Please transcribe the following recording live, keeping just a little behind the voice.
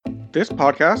This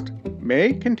podcast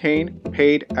may contain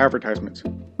paid advertisements,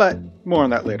 but more on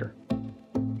that later.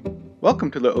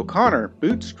 Welcome to the O'Connor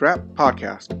Bootstrap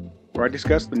Podcast, where I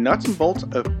discuss the nuts and bolts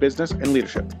of business and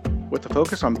leadership, with a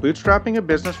focus on bootstrapping a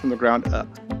business from the ground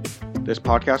up. This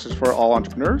podcast is for all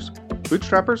entrepreneurs,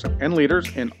 bootstrappers, and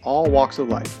leaders in all walks of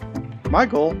life. My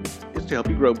goal is to help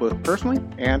you grow both personally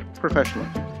and professionally.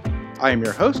 I am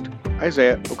your host,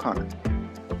 Isaiah O'Connor.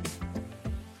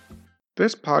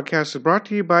 This podcast is brought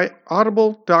to you by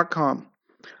Audible.com.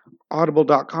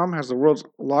 Audible.com has the world's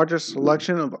largest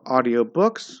selection of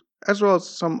audiobooks, as well as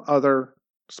some other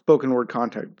spoken word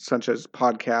content, such as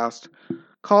podcasts,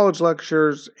 college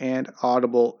lectures, and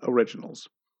Audible originals.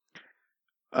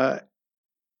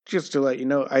 Just to let you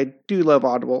know, I do love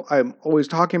Audible. I'm always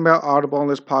talking about Audible on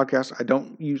this podcast. I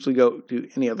don't usually go to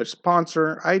any other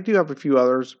sponsor. I do have a few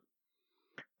others,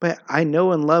 but I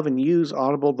know and love and use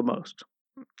Audible the most.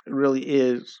 It really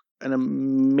is an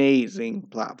amazing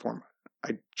platform.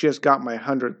 I just got my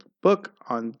 100th book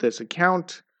on this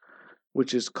account,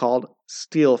 which is called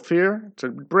Steel Fear. It's a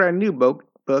brand new book,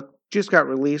 just got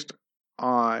released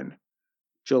on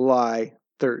July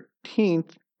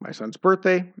 13th, my son's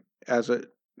birthday, as it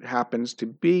happens to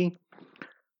be,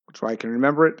 so I can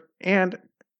remember it. And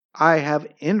I have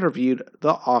interviewed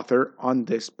the author on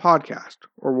this podcast,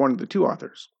 or one of the two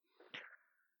authors.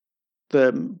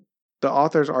 The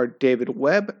authors are David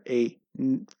Webb, a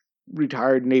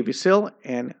retired Navy SEAL,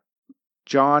 and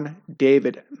John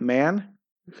David Mann,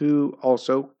 who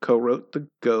also co-wrote The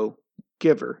Go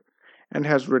Giver and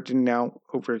has written now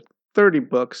over 30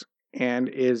 books and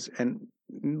is a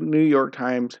New York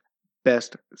Times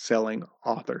best-selling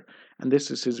author. And this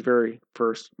is his very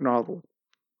first novel.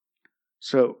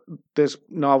 So this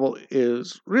novel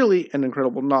is really an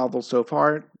incredible novel so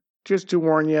far. Just to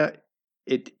warn you,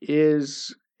 it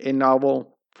is a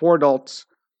novel for adults.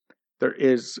 There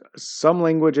is some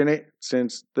language in it,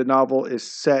 since the novel is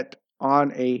set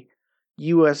on a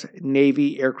U.S.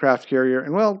 Navy aircraft carrier.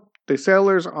 And well, the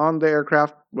sailors on the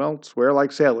aircraft, well, swear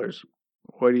like sailors.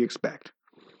 What do you expect?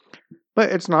 But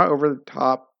it's not over the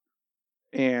top,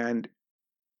 and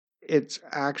it's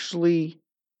actually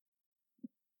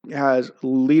has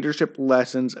leadership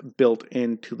lessons built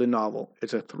into the novel.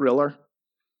 It's a thriller.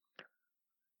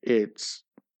 It's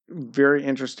very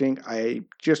interesting. I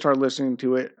just started listening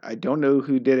to it. I don't know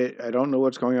who did it. I don't know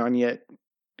what's going on yet.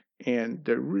 And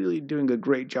they're really doing a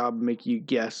great job of making you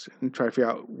guess and try to figure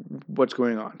out what's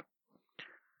going on.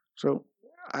 So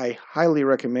I highly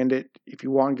recommend it. If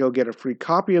you want to go get a free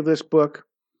copy of this book,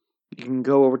 you can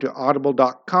go over to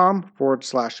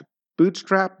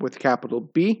audible.com/bootstrap with capital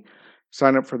B.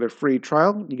 Sign up for their free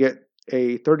trial. You get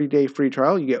a 30-day free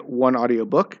trial. You get one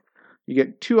audiobook. You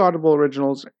get 2 Audible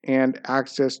originals and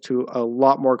access to a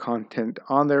lot more content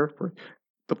on there for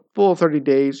the full 30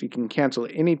 days. You can cancel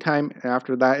at any time, and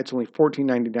after that, it's only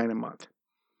 $14.99 a month.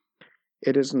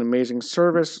 It is an amazing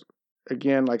service.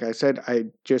 Again, like I said, I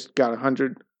just got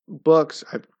 100 books.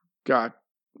 I've got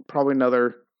probably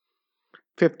another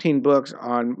 15 books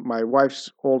on my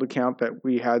wife's old account that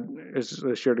we had as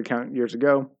a shared account years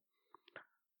ago.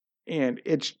 And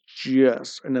it's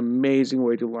just an amazing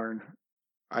way to learn.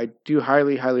 I do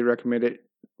highly, highly recommend it.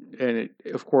 And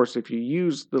of course, if you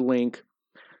use the link,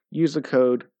 use the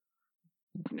code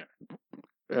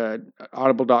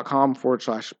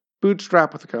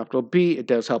audible.com/bootstrap with a capital B, it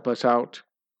does help us out.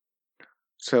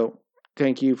 So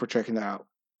thank you for checking that out.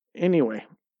 Anyway,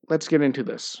 let's get into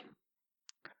this.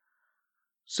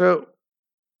 So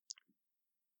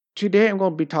today I'm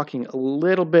going to be talking a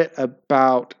little bit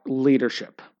about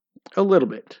leadership. A little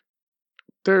bit.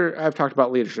 I've talked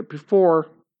about leadership before,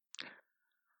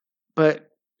 but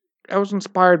I was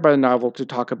inspired by the novel to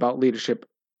talk about leadership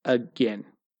again.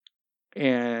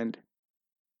 And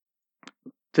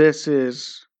this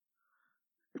is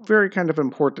very kind of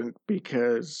important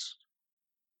because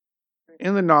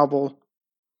in the novel,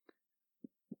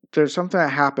 there's something that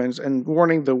happens, and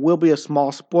warning, there will be a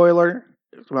small spoiler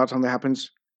about something that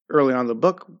happens early on in the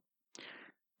book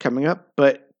coming up,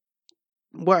 but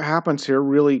what happens here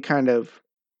really kind of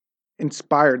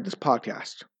inspired this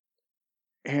podcast.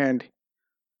 And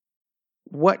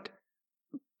what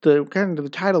the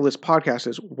title of this podcast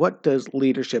is, what does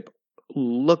leadership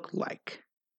look like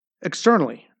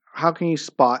externally? How can you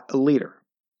spot a leader?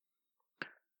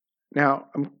 Now,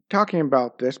 I'm talking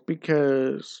about this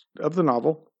because of the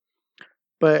novel,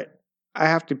 but I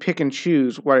have to pick and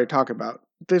choose what I talk about.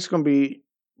 This is going to be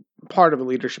part of a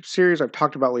leadership series. I've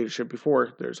talked about leadership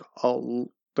before. There's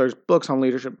books on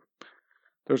leadership.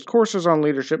 There's courses on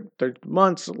leadership. There's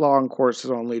months-long courses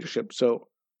on leadership. So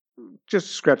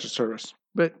just scratch the surface.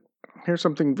 But here's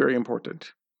something very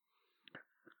important.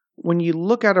 when you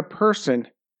look at a person,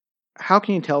 how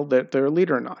can you tell that they're a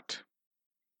leader or not?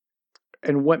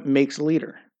 And what makes a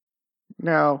leader?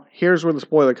 Now, here's where the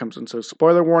spoiler comes in. So,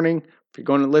 spoiler warning, if you're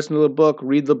going to listen to the book,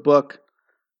 read the book,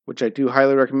 which I do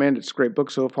highly recommend. It's a great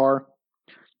book so far.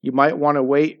 You might want to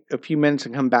wait a few minutes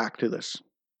and come back to this.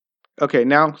 Okay,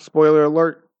 now, spoiler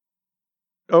alert,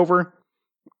 over.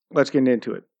 Let's get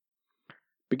into it.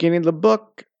 Beginning of the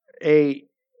book, a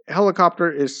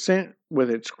helicopter is sent with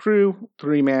its crew,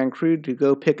 3-man crew, to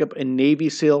go pick up a Navy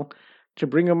SEAL to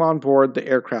bring him on board the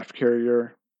aircraft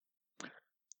carrier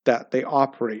that they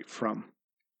operate from.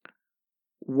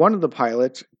 One of the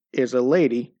pilots is a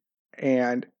lady,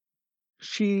 and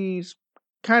she's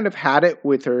kind of had it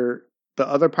with the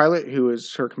other pilot, who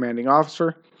is her commanding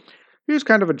officer. He was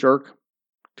kind of a jerk,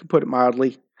 to put it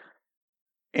mildly,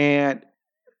 and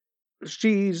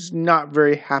she's not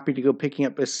very happy to go picking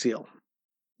up a SEAL.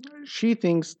 She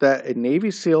thinks that a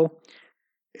Navy SEAL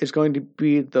is going to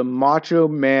be the macho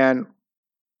man,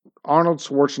 Arnold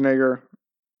Schwarzenegger,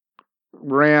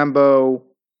 Rambo,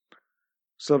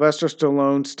 Sylvester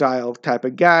Stallone style type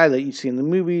of guy that you see in the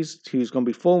movies, who's going to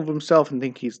be full of himself and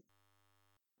think he's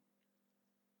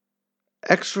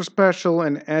extra special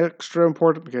and extra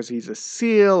important because he's a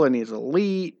SEAL and he's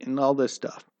elite and all this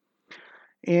stuff.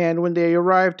 And when they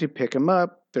arrive to pick him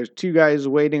up, there's 2 guys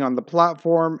waiting on the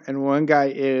platform, and one guy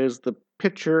is the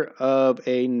picture of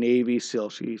a Navy SEAL.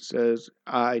 She says,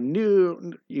 I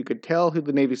knew, you could tell who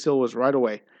the Navy SEAL was right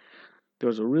away. There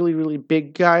was a really, really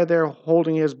big guy there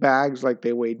holding his bags like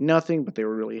they weighed nothing, but they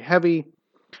were really heavy.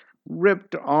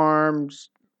 Ripped arms,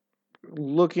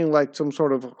 looking like some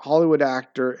sort of Hollywood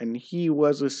actor, and he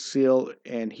was a SEAL,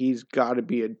 and he's got to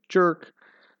be a jerk,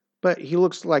 but he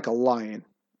looks like a lion.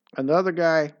 And the other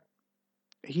guy,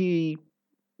 he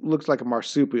looks like a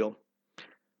marsupial.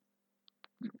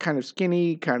 Kind of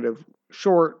skinny, kind of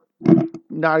short,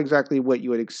 not exactly what you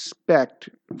would expect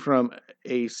from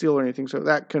a SEAL or anything, so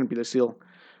that couldn't be the SEAL.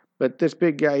 But this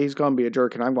big guy, he's going to be a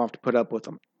jerk, and I'm going to have to put up with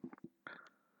him.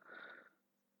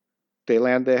 They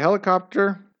land the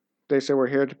helicopter. They say, we're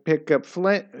here to pick up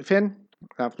Finn.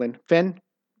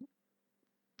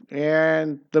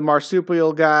 And the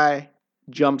marsupial guy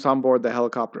jumps on board the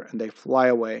helicopter, and they fly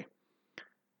away.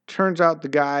 Turns out the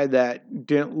guy that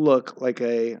didn't look like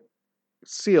a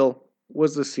SEAL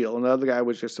was the SEAL, and the other guy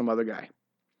was just some other guy.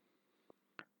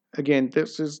 Again,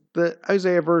 this is the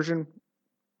Isaiah version.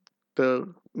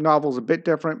 The novel's a bit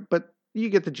different, but you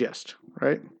get the gist,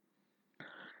 right?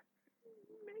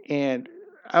 And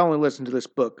I only listened to this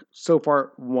book so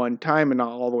far one time and not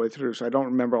all the way through, so I don't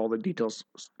remember all the details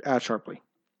as sharply.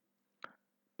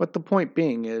 But the point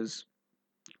being is,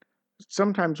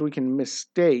 sometimes we can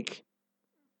mistake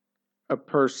a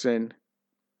person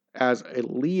as a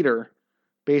leader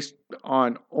based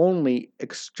on only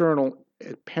external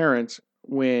appearance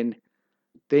when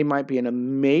they might be an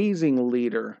amazing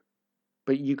leader,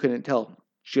 but you couldn't tell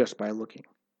just by looking.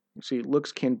 You see,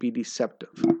 looks can be deceptive.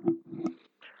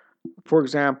 For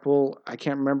example, I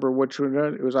can't remember which one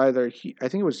it was. Either I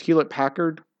think it was Hewlett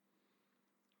Packard,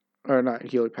 or not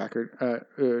Hewlett Packard.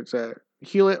 It's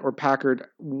Hewlett or Packard.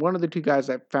 One of the 2 guys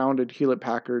that founded Hewlett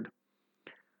Packard.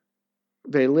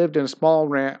 They lived in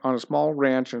on a small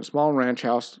ranch in a small ranch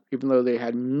house, even though they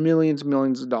had millions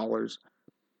of dollars.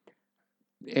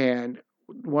 And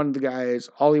one of the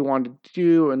guys, all he wanted to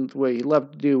do and the way he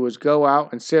loved to do was go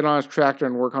out and sit on his tractor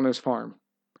and work on his farm.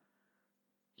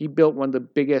 He built one of the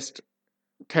biggest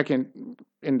tech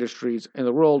industries in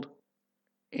the world,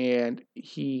 and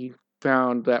he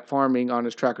found that farming on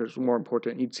his tractor was more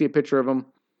important. You'd see a picture of him.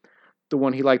 The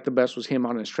one he liked the best was him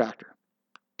on his tractor.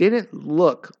 Didn't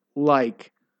look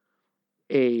like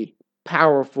a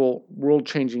powerful,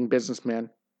 world-changing businessman.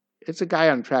 It's a guy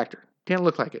on a tractor. Didn't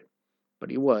look like it, but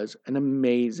he was an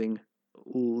amazing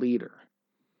leader.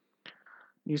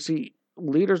 You see,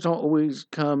 leaders don't always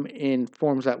come in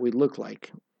forms that we look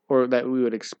like or that we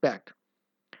would expect.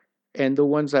 And the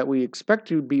ones that we expect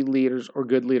to be leaders or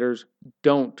good leaders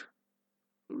don't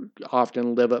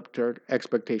often live up to our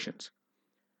expectations.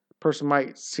 A person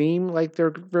might seem like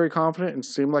they're very confident and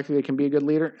seem like they can be a good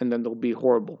leader, and then they'll be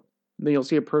horrible. And then you'll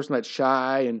see a person that's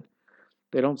shy and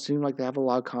they don't seem like they have a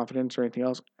lot of confidence or anything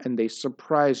else, and they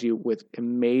surprise you with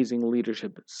amazing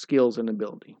leadership skills and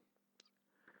ability.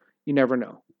 You never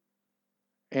know.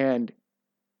 And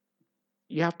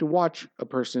you have to watch a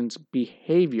person's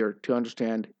behavior to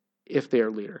understand if they're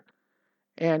a leader.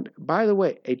 And by the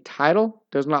way, a title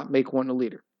does not make one a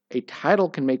leader. A title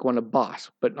can make one a boss,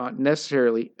 but not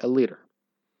necessarily a leader.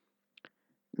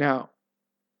 Now,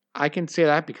 I can say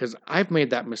that because I've made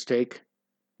that mistake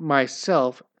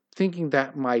myself, thinking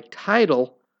that my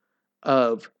title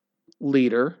of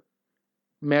leader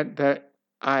meant that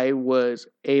I was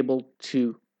able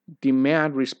to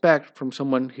demand respect from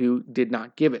someone who did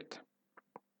not give it.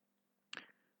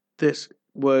 This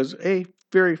was a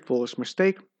very foolish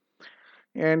mistake,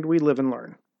 and we live and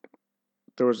learn.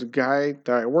 There was a guy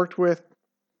that I worked with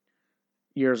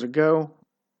years ago,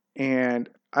 and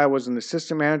I was an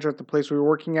assistant manager at the place we were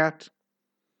working at.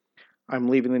 I'm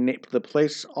leaving the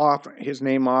place off, his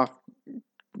name off.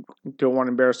 Don't want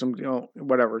to embarrass him,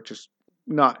 whatever, just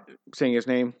not saying his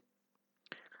name.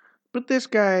 But this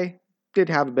guy did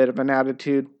have a bit of an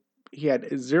attitude. He had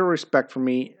zero respect for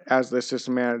me as the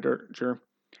assistant manager.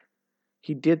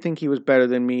 He did think he was better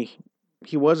than me.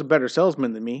 He was a better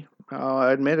salesman than me. I'll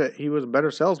admit it. He was a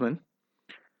better salesman.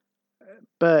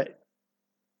 But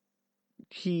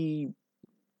he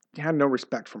had no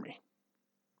respect for me.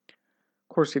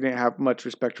 Of course, he didn't have much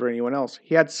respect for anyone else.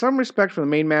 He had some respect for the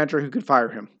main manager who could fire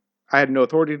him. I had no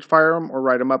authority to fire him or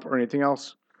write him up or anything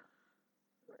else.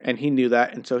 And he knew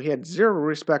that. And so he had zero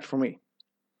respect for me.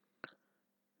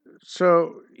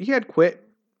 So he had quit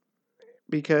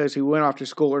because he went off to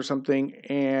school or something.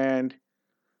 And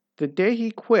the day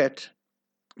he quit,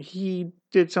 he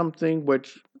did something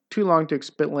which, too long to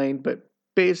explain, but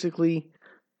basically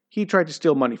he tried to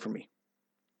steal money from me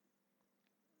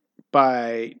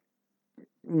by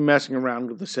messing around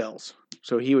with the sales.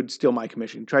 So he would steal my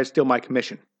commission, try to steal my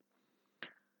commission.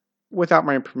 Without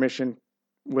my permission,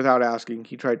 without asking,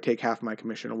 he tried to take half my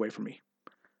commission away from me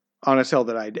on a sale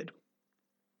that I did.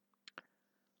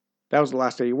 That was the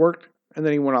last day he worked, and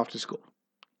then he went off to school.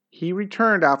 He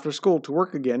returned after school to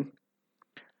work again,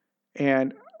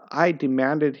 and I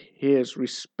demanded his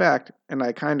respect, and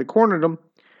I kind of cornered him,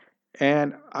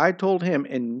 and I told him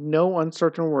in no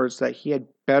uncertain words that he had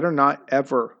better not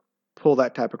ever pull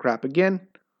that type of crap again,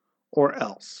 or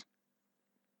else.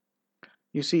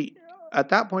 You see, at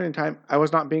that point in time, I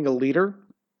was not being a leader.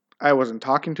 I wasn't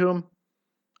talking to him.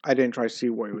 I didn't try to see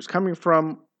where he was coming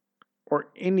from, or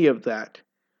any of that.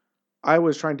 I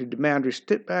was trying to demand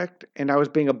respect, and I was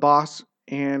being a boss,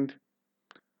 and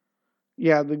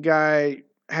yeah, the guy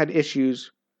had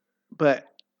issues, but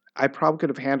I probably could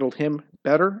have handled him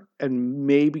better and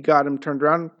maybe got him turned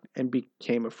around and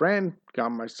became a friend, got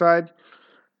on my side,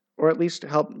 or at least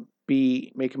help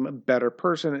make him a better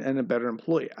person and a better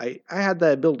employee. I had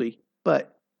that ability,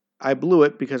 but I blew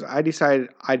it because I decided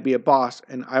I'd be a boss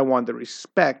and I wanted the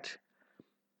respect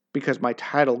because my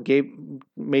title gave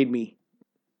me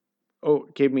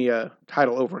a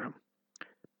title over him.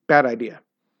 Bad idea.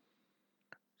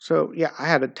 So yeah, I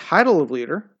had a title of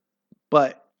leader,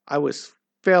 but I was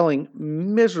failing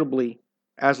miserably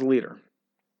as a leader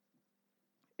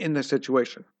in this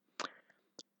situation.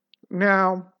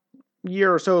 Now, a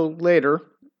year or so later,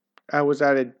 I was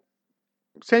at a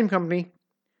same company,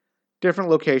 different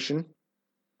location,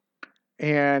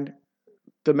 and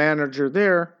the manager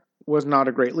there was not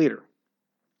a great leader.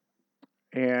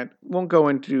 And won't go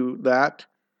into that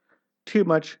too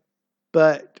much,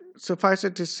 but suffice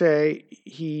it to say,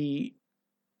 he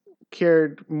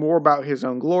cared more about his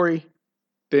own glory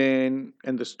and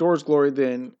the store's glory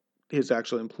than his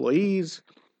actual employees,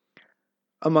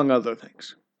 among other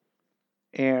things.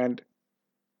 And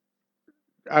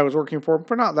I was working for him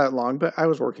for not that long, but I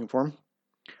was working for him.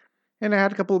 And I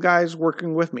had a couple of guys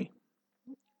working with me.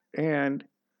 And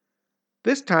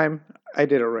this time, I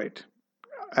did it right.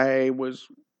 I was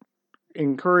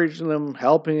encouraging them,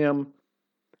 helping them,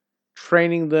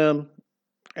 training them,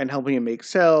 and helping them make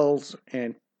sales,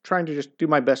 and trying to just do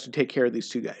my best to take care of these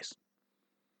two guys.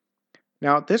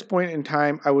 Now, at this point in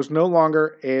time, I was no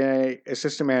longer an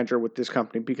assistant manager with this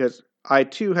company because I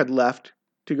too had left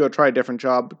to go try a different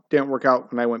job. Didn't work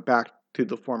out when I went back to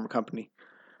the former company.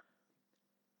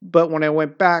 But when I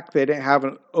went back, they didn't have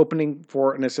an opening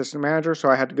for an assistant manager, so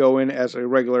I had to go in as a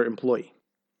regular employee.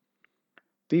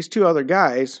 These two other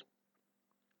guys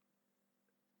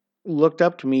looked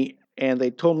up to me and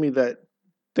they told me that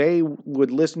they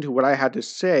would listen to what I had to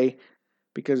say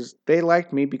because they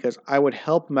liked me because I would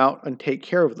help them out and take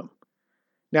care of them.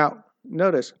 Now,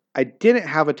 notice, I didn't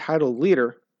have a title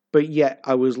leader, but yet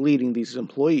I was leading these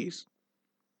employees.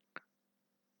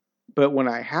 But when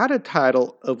I had a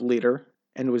title of leader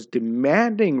and was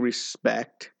demanding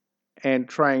respect and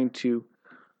trying to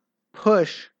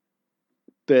push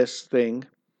this thing,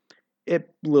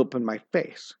 it blew up in my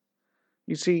face.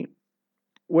 You see,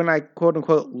 when I quote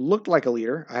unquote looked like a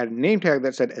leader, I had a name tag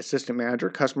that said assistant manager.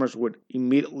 Customers would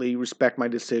immediately respect my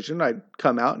decision. I'd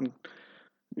come out and,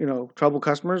 trouble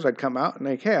customers. I'd come out and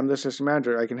like, hey, I'm the assistant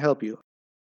manager. I can help you.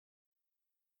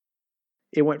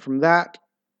 It went from that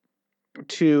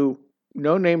to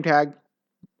no name tag,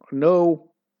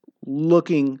 no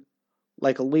looking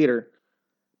like a leader,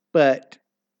 but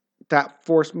that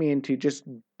forced me into just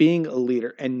being a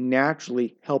leader and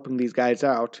naturally helping these guys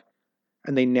out.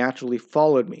 And they naturally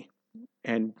followed me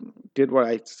and did what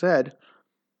I said,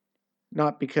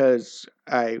 not because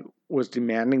I was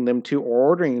demanding them to or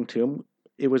ordering them to.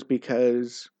 It was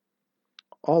because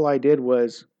all I did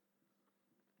was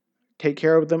take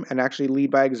care of them and actually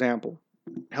lead by example,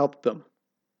 help them,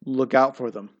 look out for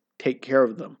them, take care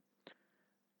of them.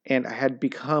 And I had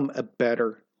become a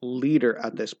better leader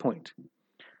at this point.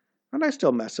 And I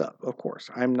still mess up, of course.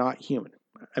 I'm not human.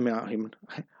 Not human.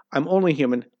 I'm only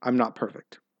human. I'm not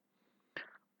perfect.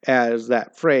 As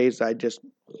that phrase I just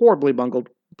horribly bungled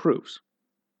proves.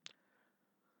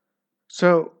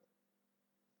 So,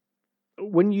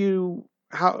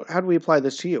 how do we apply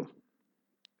this to you?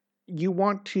 You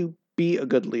want to be a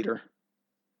good leader,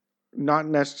 not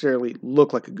necessarily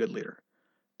look like a good leader.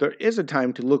 There is a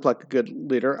time to look like a good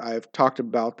leader. I've talked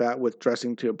about that with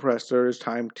dressing to impress. There is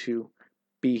time to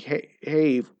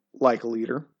behave like a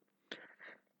leader.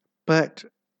 But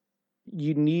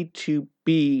you need to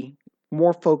be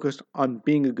more focused on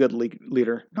being a good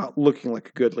leader, not looking like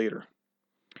a good leader.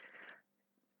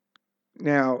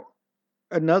 Now,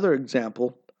 another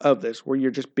example of this, where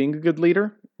you're just being a good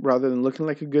leader rather than looking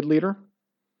like a good leader.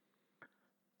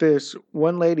 This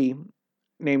one lady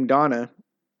named Donna,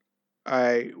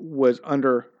 I was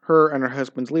under her and her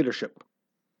husband's leadership.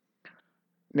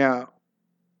 Now,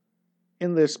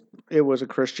 in this, it was a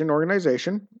Christian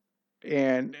organization,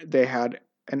 and they had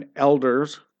an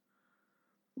elders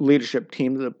leadership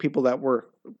team, the people running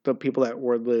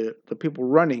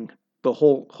the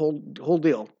whole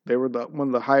deal. They were one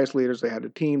of the highest leaders. They had a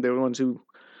team. They were the ones who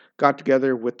got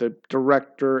together with the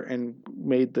director and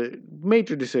made the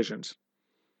major decisions.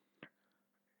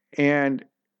 And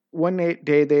one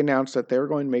day they announced that they were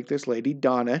going to make this lady,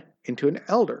 Donna, into an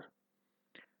elder.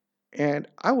 And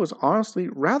I was honestly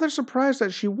rather surprised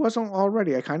that she wasn't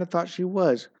already. I kind of thought she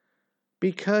was,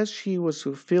 because she was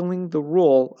fulfilling the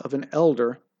role of an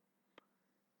elder,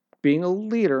 being a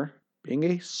leader, being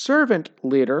a servant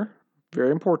leader,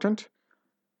 very important.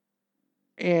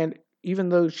 And even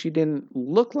though she didn't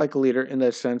look like a leader in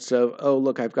the sense of, oh,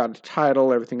 look, I've got a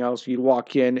title, everything else, you'd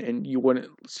walk in and you wouldn't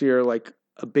see her like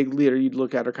a big leader. You'd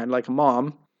look at her kind of like a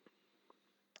mom,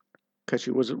 because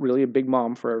she was really a big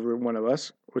mom for every one of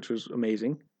us, which was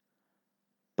amazing.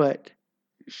 But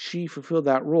she fulfilled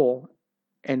that role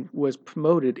and was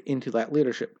promoted into that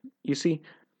leadership. You see,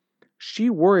 she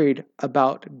worried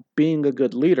about being a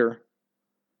good leader,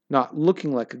 not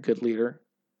looking like a good leader.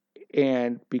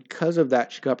 And because of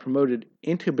that, she got promoted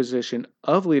into a position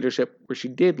of leadership where she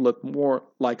did look more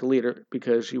like a leader,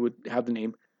 because she would have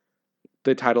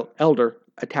the title elder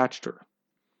attached to her.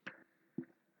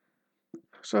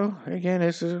 So again,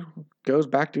 this goes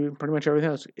back to pretty much everything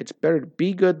else. It's better to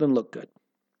be good than look good.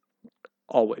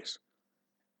 Always.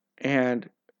 And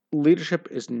leadership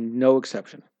is no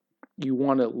exception. You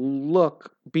want to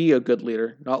be a good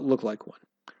leader, not look like one.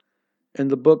 In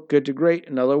the book Good to Great,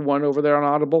 another one over there on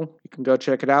Audible, you can go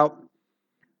check it out.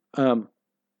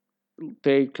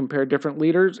 They compare different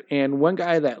leaders, and one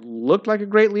guy that looked like a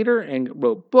great leader and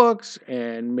wrote books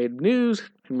and made news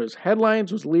and was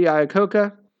headlines was Lee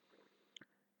Iacocca.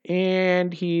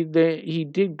 And he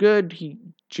did good.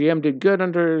 GM did good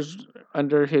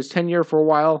under his tenure for a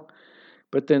while,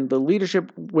 but then the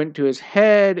leadership went to his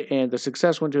head, and the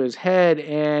success went to his head,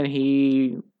 and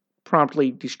he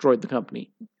promptly destroyed the company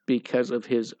because of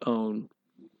his own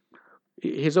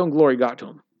glory got to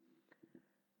him.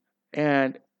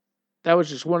 And that was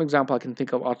just one example I can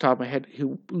think of off the top of my head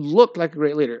who looked like a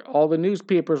great leader. All the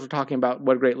newspapers were talking about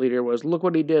what a great leader was. Look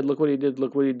what he did, look what he did,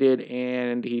 look what he did,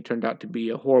 and he turned out to be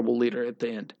a horrible leader at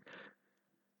the end.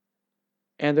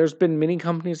 And there's been many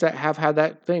companies that have had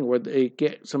that thing where they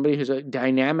get somebody who's a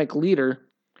dynamic leader,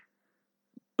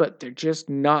 but they're just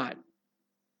not.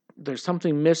 There's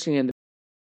something missing in the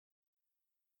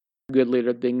good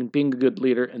leader thing, being a good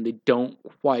leader, and they don't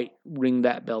quite ring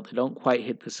that bell. They don't quite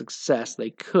hit the success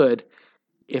they could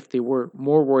if they were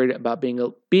more worried about being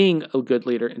a good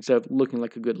leader instead of looking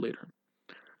like a good leader.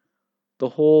 The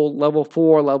whole level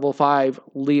 4, level 5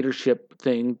 leadership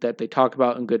thing that they talk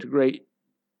about in Good to Great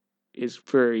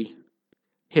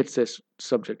hits this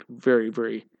subject very,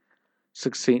 very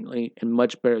succinctly and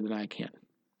much better than I can.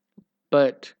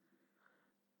 But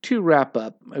to wrap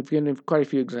up, I've given quite a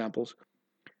few examples.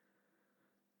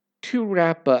 To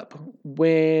wrap up,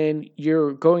 when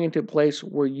you're going into a place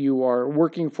where you are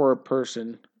working for a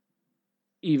person,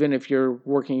 even if you're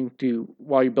working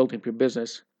while you're building up your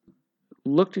business,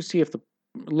 look to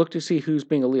see who's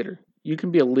being a leader. You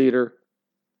can be a leader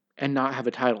and not have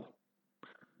a title.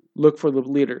 Look for the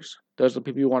leaders. Those are the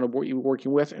people you want to be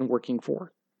working with and working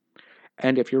for.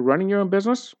 And if you're running your own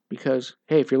business, because,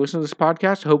 hey, if you're listening to this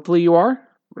podcast, hopefully you are,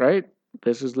 right?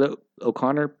 This is the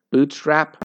O'Connor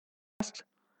Bootstrap podcast.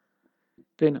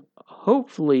 Then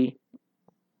hopefully,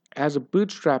 as a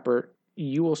bootstrapper,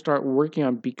 you will start working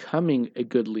on becoming a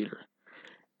good leader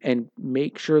and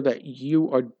make sure that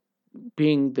you are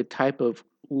being the type of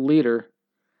leader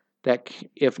that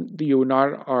if you're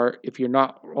not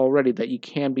already, that you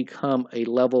can become a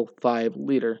level 5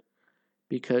 leader,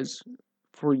 because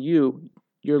for you,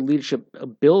 your leadership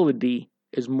ability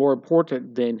is more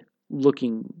important than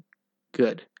looking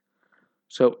good.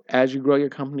 So as you grow your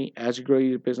company, as you grow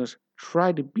your business,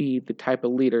 try to be the type of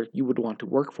leader you would want to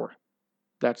work for.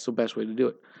 That's the best way to do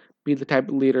it. Be the type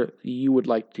of leader you would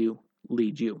like to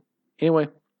lead you. Anyway,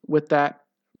 with that,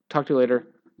 talk to you later.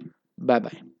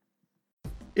 Bye-bye.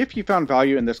 If you found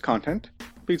value in this content,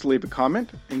 please leave a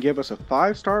comment and give us a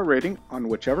 5-star rating on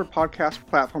whichever podcast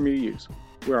platform you use.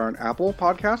 We're on Apple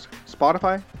Podcasts,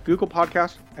 Spotify, Google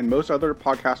Podcasts, and most other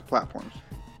podcast platforms.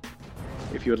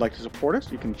 If you would like to support us,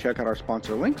 you can check out our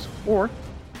sponsor links, or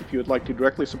if you would like to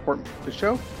directly support the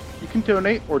show, you can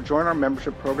donate or join our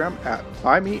membership program at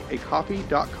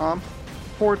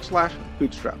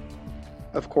buymeacoffee.com/bootstrap.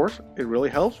 Of course, it really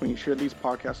helps when you share these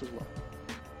podcasts as well.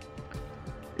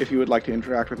 If you would like to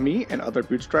interact with me and other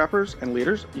bootstrappers and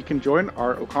leaders, you can join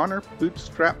our O'Connor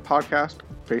Bootstrap Podcast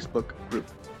Facebook group.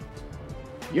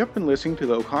 You have been listening to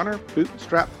the O'Connor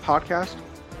Bootstrap Podcast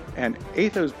and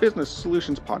Athos Business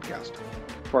Solutions Podcast.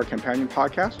 For our companion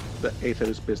podcast, the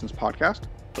Athos Business Podcast,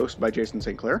 hosted by Jason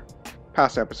St. Clair,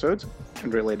 past episodes,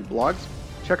 and related blogs,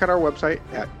 check out our website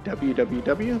at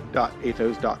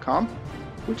www.athos.com,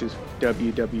 which is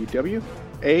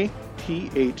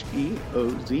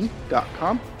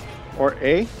www.atheoz.com, or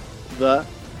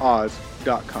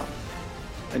theoz.com.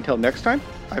 Until next time,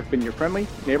 I've been your friendly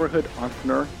neighborhood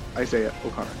entrepreneur, Isaiah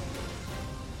O'Connor.